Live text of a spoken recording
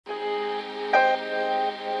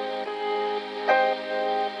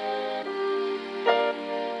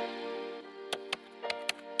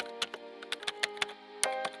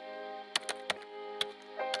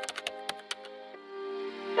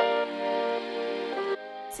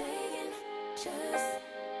just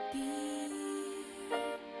be.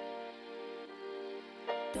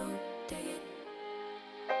 Don't take it.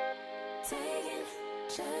 Take it,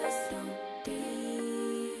 just don't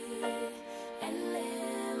be. And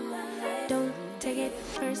live my life. Don't take it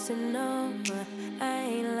personal. I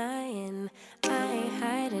ain't lying. I ain't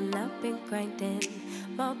hiding. I've been grinding,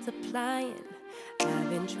 multiplying. I've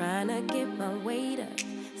been trying to get my weight up,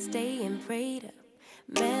 staying prayed up,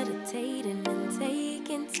 meditating and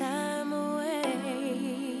taking time away.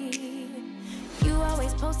 You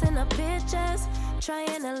always posting up pictures,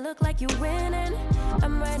 trying to look like you winning.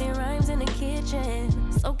 I'm writing rhymes in the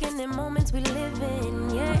kitchen, soaking in moments we live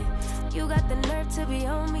in. Yeah, you got the nerve to be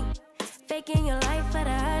on me, faking your life for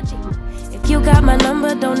the IG. If you got my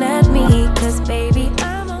number, don't add me, cause baby,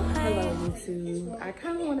 I'm on high. Hello YouTube. I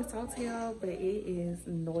kind of want to talk to y'all, but it is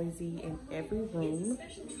noisy in every room.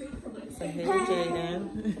 So hey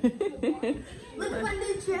Jaden. Look at my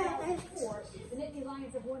new dress.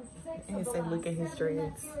 And he said look at his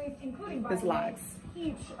dreads. His locks.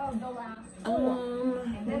 I'm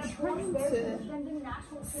trying to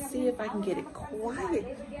see if I can get it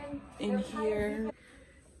quiet in here.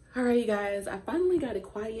 Alright you guys, I finally got it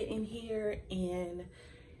quiet in here, and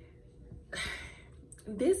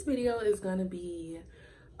this video is gonna be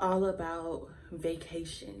all about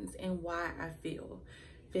vacations and why I feel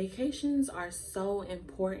vacations are so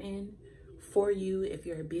important for you. If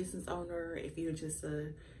you're a business owner, if you're just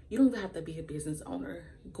you don't have to be a business owner.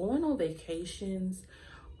 Going on vacations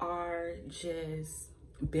are just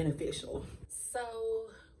beneficial. So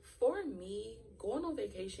for me, going on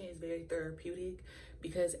vacation is very therapeutic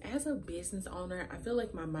because as a business owner, I feel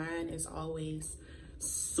like my mind is always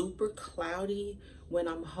super cloudy. When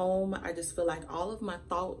I'm home, I just feel like all of my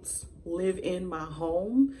thoughts live in my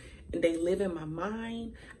home and they live in my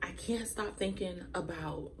mind. I can't stop thinking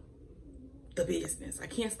about the business. I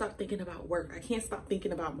can't stop thinking about work. I can't stop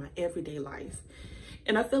thinking about my everyday life.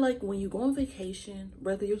 And I feel like when you go on vacation,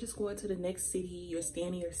 whether you're just going to the next city, you're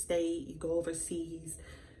staying in your state, you go overseas,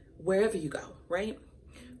 wherever you go, right?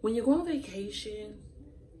 When you go on vacation,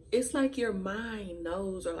 it's like your mind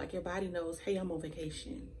knows, or like your body knows, hey, I'm on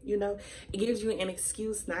vacation. You know, it gives you an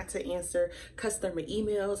excuse not to answer customer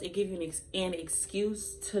emails. It gives you an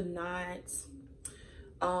excuse to not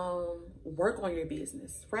work on your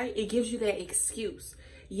business, right? It gives you that excuse.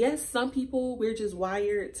 Yes, some people, we're just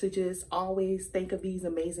wired to just always think of these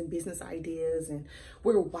amazing business ideas, and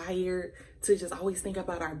we're wired to just always think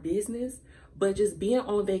about our business, but just being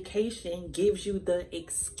on vacation gives you the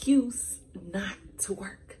excuse not to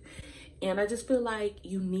work. And I just feel like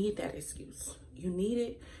you need that excuse. You need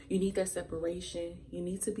it. You need that separation. You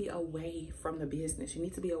need to be away from the business. You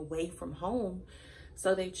need to be away from home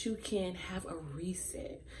so that you can have a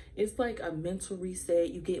reset. It's like a mental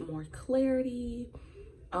reset. You get more clarity.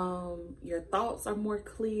 Your thoughts are more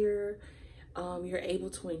clear. You're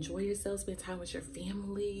able to enjoy yourself, spend time with your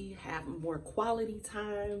family, have more quality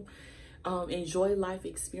time, enjoy life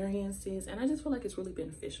experiences. And I just feel like it's really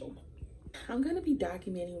beneficial. I'm going to be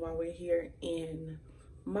documenting while we're here in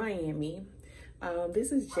Miami.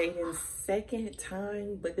 This is Jaden's second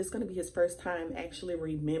time, but this is going to be his first time actually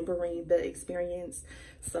remembering the experience.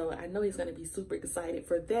 So I know he's going to be super excited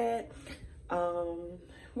for that.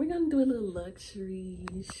 We're going to do a little luxury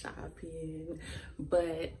shopping,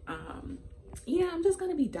 but yeah, I'm just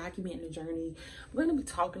going to be documenting the journey. I'm going to be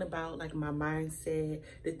talking about like my mindset,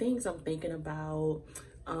 the things I'm thinking about,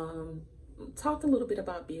 talked a little bit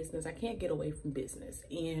about business. I can't get away from business.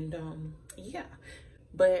 And yeah,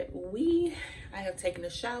 but I have taken a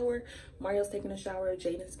shower. Mario's taking a shower.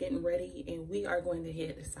 Jaden's getting ready, and we are going to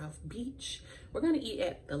head to South Beach. We're going to eat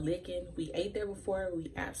at the Lickin'. We ate there before.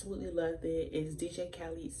 We absolutely loved it. It's DJ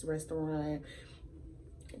Khaled's restaurant.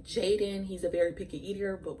 Jaden, he's a very picky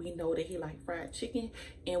eater, but we know that he likes fried chicken,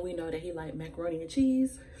 and we know that he likes macaroni and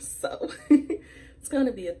cheese. So it's going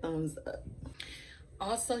to be a thumbs up.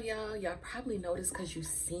 Also, y'all probably noticed because you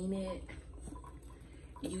seen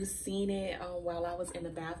it while I was in the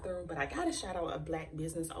bathroom, but I gotta shout out a Black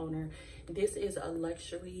business owner. This is a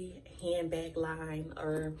luxury handbag line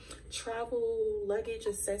or travel luggage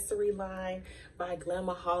accessory line by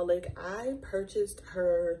Glamaholic. I purchased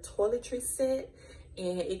her toiletry set,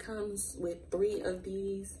 and it comes with 3 of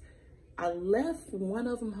these. I left one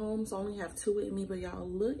of them home, so I only have 2 with me, but y'all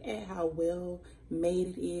look at how well made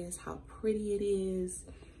it is, how pretty it is,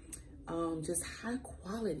 just high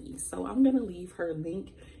quality. So I'm gonna leave her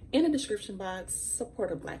link in the description box.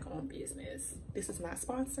 Support a Black owned business. This is not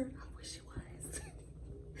sponsored. I wish it was.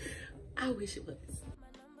 I wish it was. My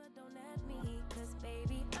number, don't add me, cause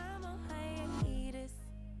baby, I'm on hiatus.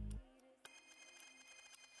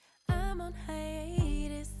 I'm on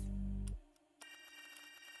hiatus.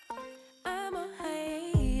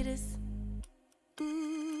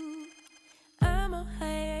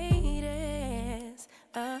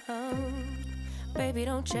 baby,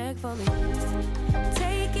 don't check for me.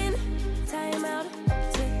 Taking time out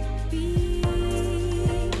to be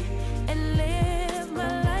and live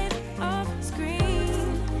my life off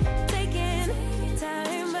screen. Taking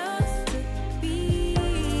time out to be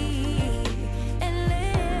and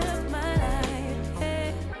live my life.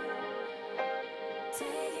 Hey.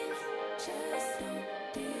 Taking just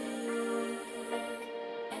don't be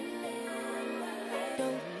and live my life.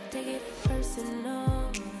 Don't take it personal.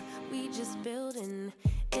 We just building.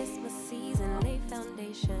 It's my season. Lay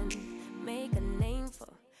foundation. Make a name for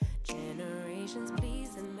generations.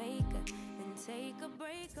 Please and make a then take a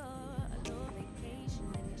break or a little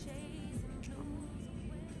vacation and chase and blues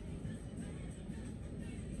away.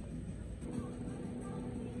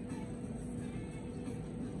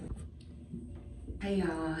 Hey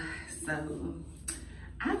y'all, so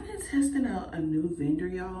I've been testing out a new vendor,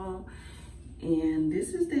 y'all, and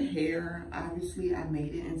this is the hair. Obviously I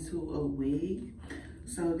made it into a wig.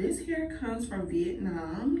 So this hair comes from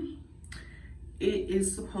Vietnam. It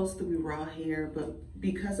is supposed to be raw hair, but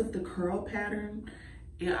because of the curl pattern,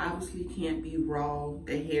 it obviously can't be raw.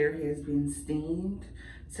 The hair has been steamed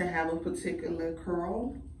to have a particular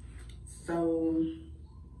curl. So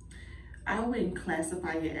I wouldn't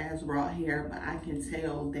classify it as raw hair, but I can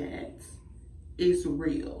tell that it's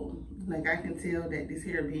real. Like, I can tell that this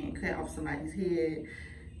hair being cut off somebody's head.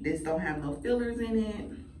 This don't have no fillers in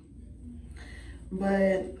it.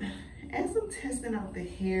 But as I'm testing out the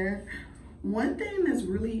hair, one thing that's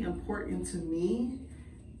really important to me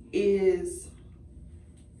is,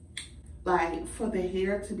 like, for the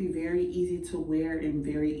hair to be very easy to wear and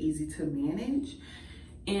very easy to manage.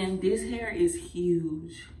 And this hair is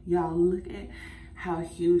huge. Y'all look at how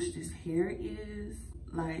huge this hair is.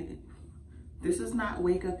 Like, this is not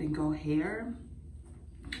wake up and go hair.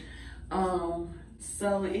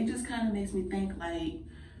 So it just kind of makes me think, like,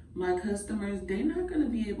 my customers, they're not gonna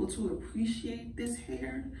be able to appreciate this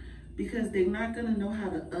hair because they're not gonna know how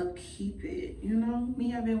to upkeep it. You know,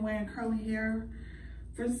 me, I've been wearing curly hair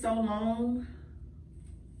for so long,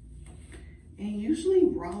 and usually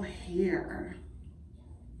raw hair,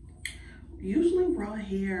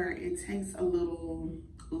 it takes a little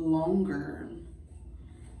longer,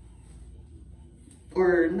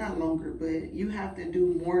 or not longer, but you have to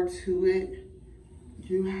do more to it.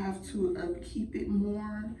 You have to upkeep it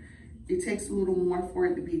more. It takes a little more for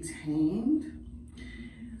it to be tamed.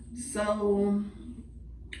 So,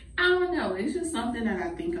 I don't know, it's just something that I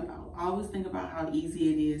think about. I always think about how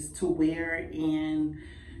easy it is to wear and,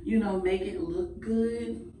 you know, make it look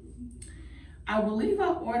good. I believe I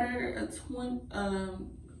ordered a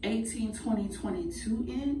 18, 20, 22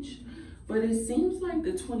 inch, but it seems like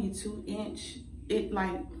the 22 inch, it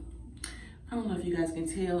like, I don't know if you guys can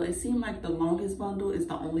tell, it seemed like the longest bundle is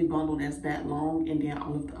the only bundle that's that long, and then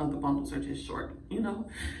all of the other bundles are just short, you know?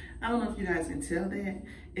 I don't know if you guys can tell that.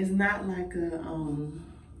 It's not like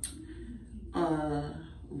a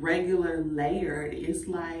regular layered. It's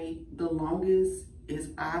like the longest is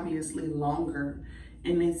obviously longer,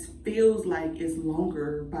 and it feels like it's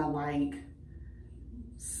longer by like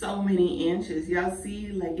so many inches. Y'all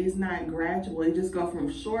see, like, it's not gradual. It just go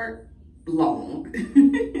from short, long.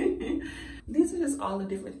 These are just all the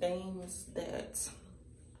different things that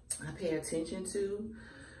I pay attention to.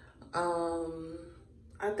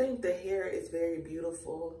 I think the hair is very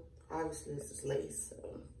beautiful. Obviously, this is lace,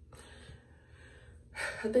 so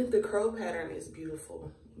I think the curl pattern is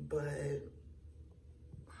beautiful, but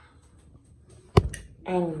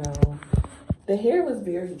I don't know. The hair was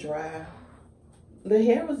very dry. The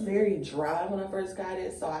hair was very dry when I first got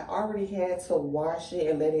it, so I already had to wash it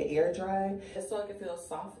and let it air dry so it could feel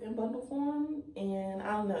soft in bundle form. And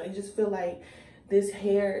I don't know, it just feel like this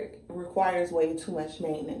hair requires way too much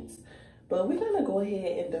maintenance. But we're gonna go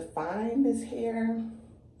ahead and define this hair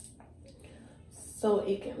so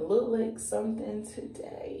it can look like something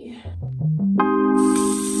today.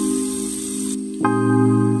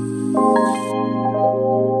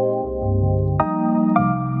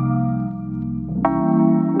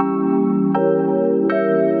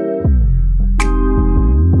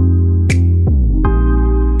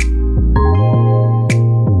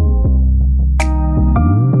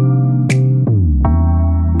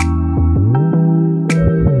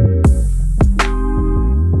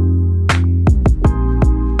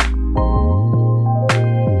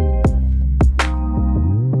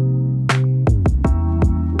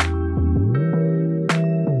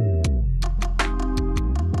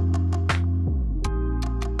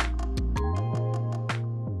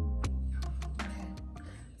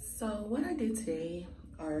 Today,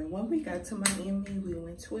 or when we got to Miami, we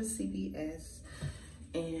went to a CVS,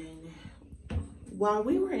 and while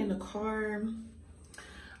we were in the car,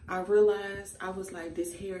 I realized, I was like,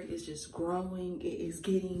 this hair is just growing. It is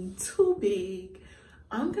getting too big.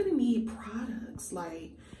 I'm gonna need products.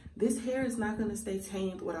 Like, this hair is not gonna stay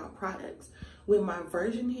tamed without products. With my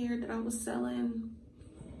virgin hair that I was selling,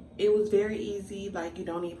 it was very easy. Like, you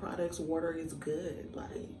don't need products. Water is good.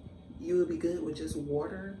 Like, you would be good with just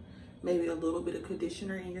water, maybe a little bit of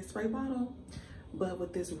conditioner in your spray bottle. But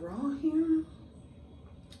with this raw hair,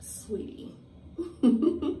 sweetie,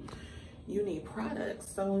 you need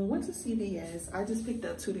products. So when we went to CVS, I just picked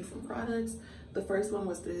up 2 different products. The first one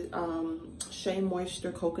was the Shea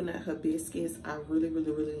Moisture Coconut Hibiscus. I really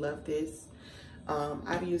love this.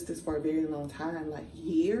 I've used this for a very long time, like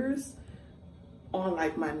years, on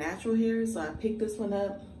like my natural hair. So I picked this one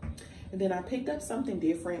up. And then I picked up something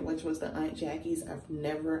different, which was the Aunt Jackie's. I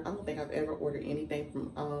don't think I've ever ordered anything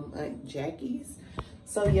from Aunt Jackie's.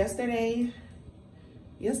 So yesterday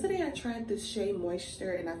I tried this Shea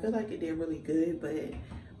Moisture, and I feel like it did really good, but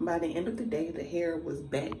by the end of the day, the hair was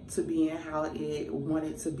back to being how it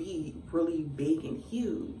wanted to be, really big and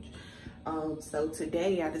huge. So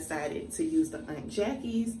today I decided to use the Aunt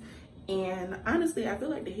Jackie's, and honestly, I feel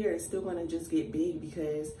like the hair is still gonna just get big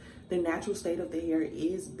because the natural state of the hair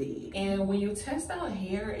is big. And when you test out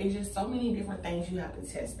hair, it's just so many different things you have to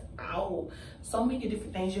test out. So many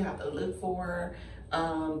different things you have to look for.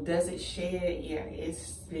 Does it shed? Yeah,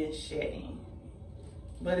 it's been shedding.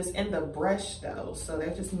 But it's in the brush though, so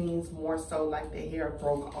that just means more so like the hair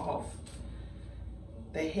broke off.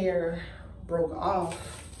 The hair broke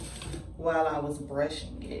off while I was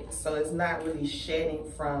brushing it. So it's not really shedding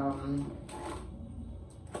from,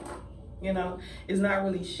 you know, it's not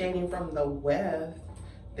really shedding from the weft.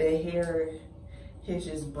 The hair is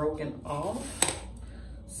just broken off.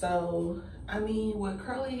 So, I mean, with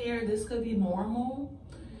curly hair, this could be normal,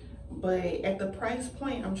 but at the price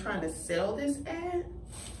point I'm trying to sell this at,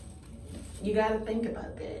 you gotta think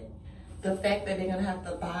about that. The fact that they're gonna have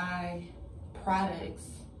to buy products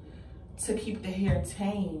to keep the hair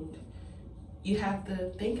tamed, you have to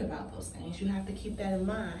think about those things. You have to keep that in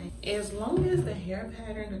mind. As long as the hair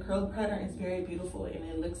pattern, the curl pattern is very beautiful and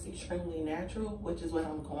it looks extremely natural, which is what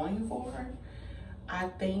I'm going for, I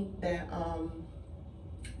think that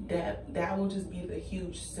that will just be the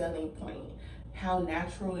huge selling point, how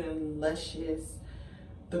natural and luscious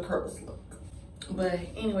the curls look. But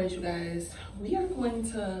anyways, you guys, we are going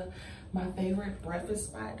to my favorite breakfast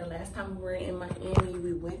spot. The last time we were in Miami,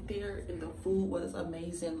 we went there and the food was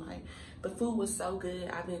amazing. Like, the food was so good.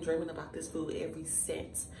 I've been dreaming about this food ever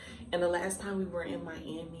since. And the last time we were in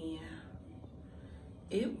Miami,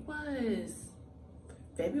 it was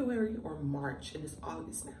February or March, and it's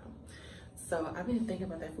August now. So I've been thinking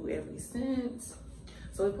about that food ever since.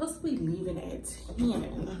 So we're supposed to be leaving at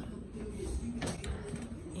 10.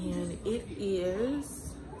 And it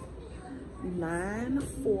is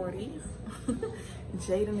 9:40.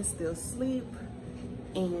 Jaden is still asleep,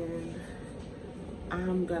 and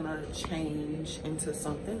I'm gonna change into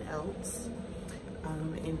something else,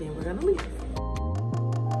 and then we're gonna leave.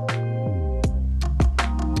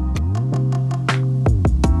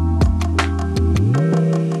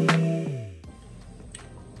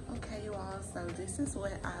 Okay, you all, so this is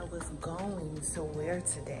what I was going to wear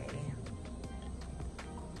today.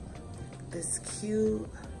 This cute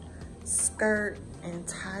skirt and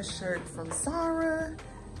tie shirt from Zara,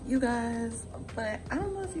 you guys, but I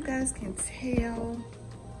don't know if you guys can tell,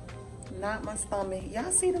 not my stomach.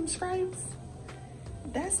 Y'all see them stripes?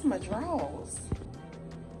 That's my drawers.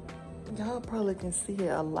 Y'all probably can see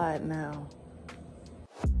it a lot now.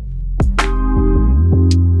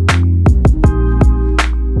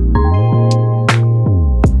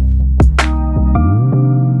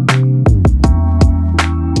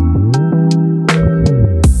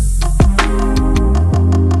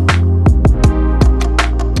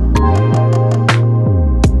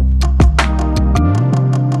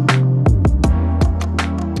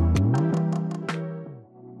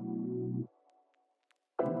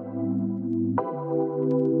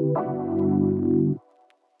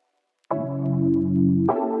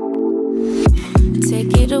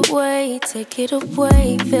 Take it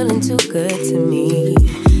away, feeling too good to me.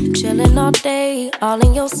 Chilling all day, all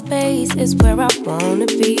in your space is where I wanna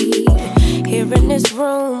be. Here in this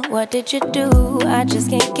room, what did you do? I just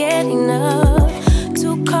can't get enough.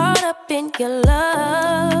 Too caught up in your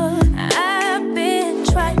love. I've been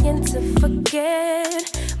trying to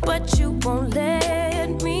forget, but you won't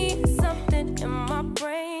let me. Something in my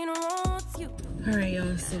brain wants you. All right,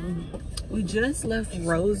 y'all, so we just left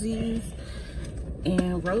Rosie's.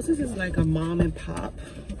 And Rosie's is like a mom and pop.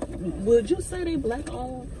 Would you say they black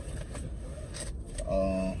owned?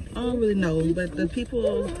 I don't really know, but the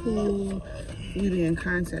people who we be in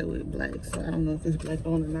contact with black, so I don't know if it's black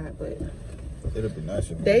owned or not, but it'll be nice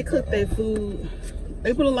if they cook their food.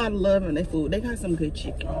 They put a lot of love in their food. They got some good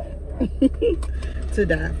chicken to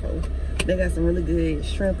die for. They got some really good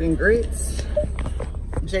shrimp and grits.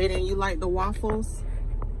 Jaden, you like the waffles?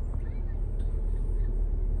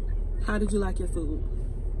 How did you like your food?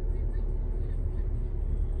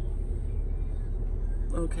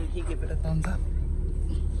 Okay, he give it a thumbs up.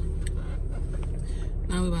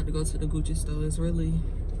 Now we're about to go to the Gucci store.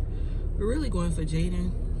 We're really going for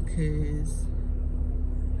Jaden, cause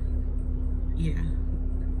yeah,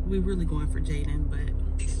 we're really going for Jaden, but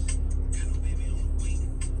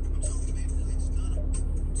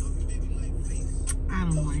I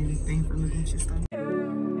don't want anything from the Gucci store.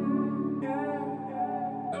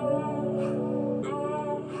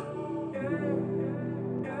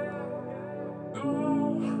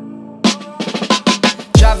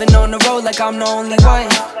 Driving on the road like I'm the only one.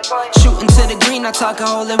 Shooting to the green, I talk a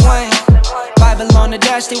hole in one. Bible on the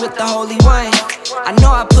dash, they with the holy one. I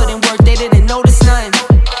know I put in work, they didn't notice none.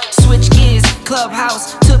 Switch gears,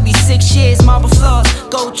 clubhouse, took me 6 years. Marble floors,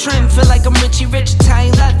 gold trim, feel like I'm Richie Rich,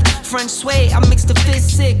 Italian leather, French suede. I mix the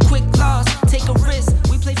fist sick, quick loss, take a risk,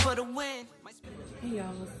 we play for the win. Hey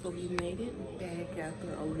y'all, so we made it back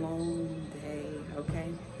after a long day,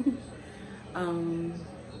 okay?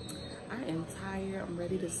 I am tired. I'm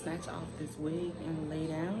ready to snatch off this wig and lay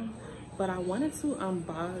down. But I wanted to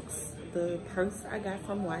unbox the purse I got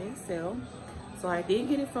from YSL. So I did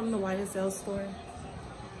get it from the YSL store.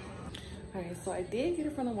 Alright, so I did get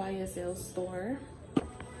it from the YSL store.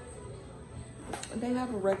 They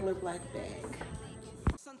have a regular black bag.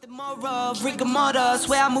 Something more of rigor mortis,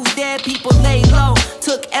 where I move dead, people lay low.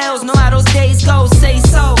 Took L's, know how those days go, say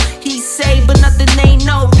so. He say, but nothing ain't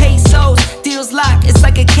no pesos. Deals locked, it's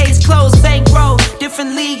like a case closed. Bankroll,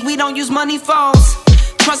 different league, we don't use money phones.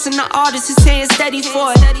 Trusting the artist, his hands steady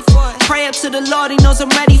for it. Pray up to the Lord, he knows I'm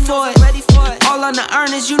ready for it. All on the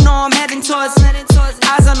earners, you know I'm heading towards.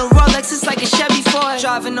 Eyes on the Rolex, it's like a Chevy Ford.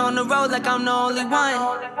 Driving on the road like I'm the only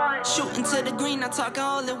one. Shooting to the green, I talk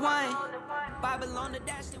all in one. Bible on the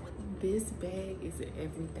dash. This bag is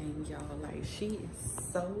everything, y'all. Like, she is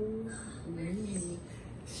so mini.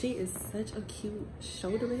 She is such a cute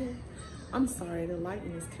shoulder bag. I'm sorry, the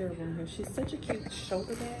lighting is terrible in here. She's such a cute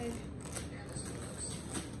shoulder bag.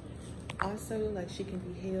 Also, like, she can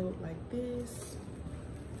be held like this.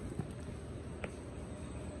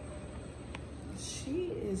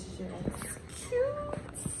 She is just cute.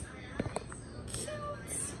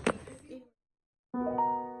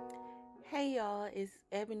 Hey y'all, it's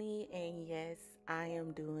Ebony, and yes, I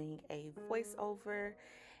am doing a voiceover.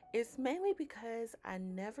 It's mainly because I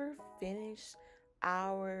never finished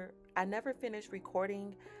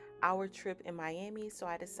recording our trip in Miami, so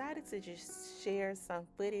I decided to just share some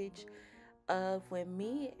footage of when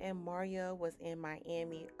me and Mario was in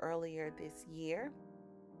Miami earlier this year.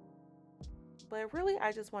 But really,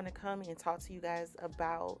 I just want to come and talk to you guys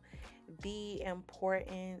about the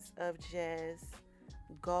importance of just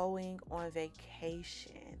going on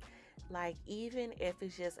vacation. Like, even if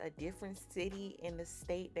it's just a different city in the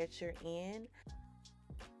state that you're in,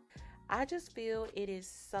 I just feel it is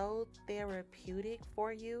so therapeutic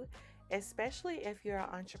for you, especially if you're an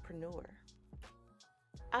entrepreneur.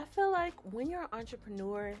 I feel like when you're an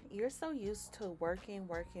entrepreneur, you're so used to working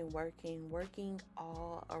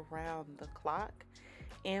all around the clock.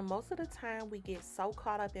 And most of the time we get so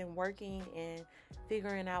caught up in working and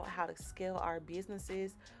figuring out how to scale our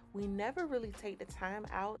businesses, we never really take the time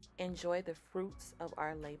out to enjoy the fruits of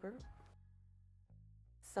our labor.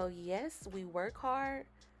 So yes, we work hard,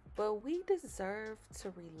 but we deserve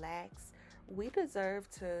to relax. We deserve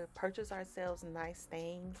to purchase ourselves nice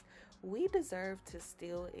things. We deserve to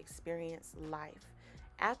still experience life.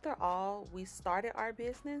 After all, we started our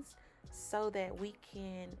business so that we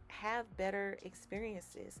can have better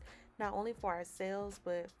experiences, not only for ourselves,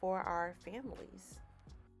 but for our families.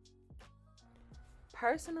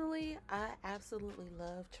 Personally, I absolutely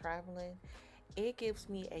love traveling. It gives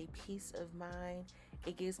me a peace of mind.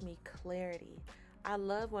 It gives me clarity. I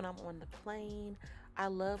love when I'm on the plane. I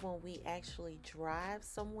love when we actually drive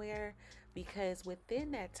somewhere, because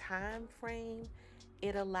within that time frame,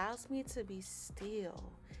 it allows me to be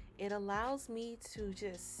still. It allows me to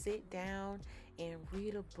just sit down and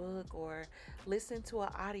read a book or listen to an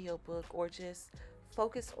audiobook, or just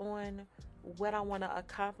focus on what I want to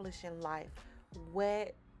accomplish in life.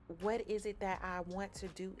 What is it that I want to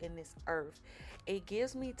do in this earth? It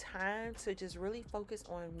gives me time to just really focus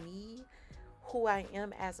on me, who I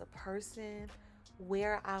am as a person,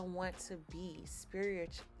 where I want to be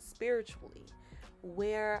spiritually,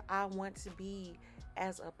 where I want to be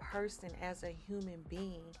as a person, as a human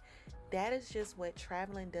being. That is just what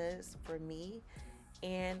traveling does for me,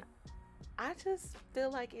 and I just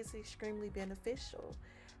feel like it's extremely beneficial.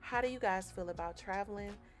 How do you guys feel about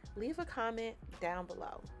traveling? Leave a comment down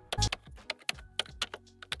below.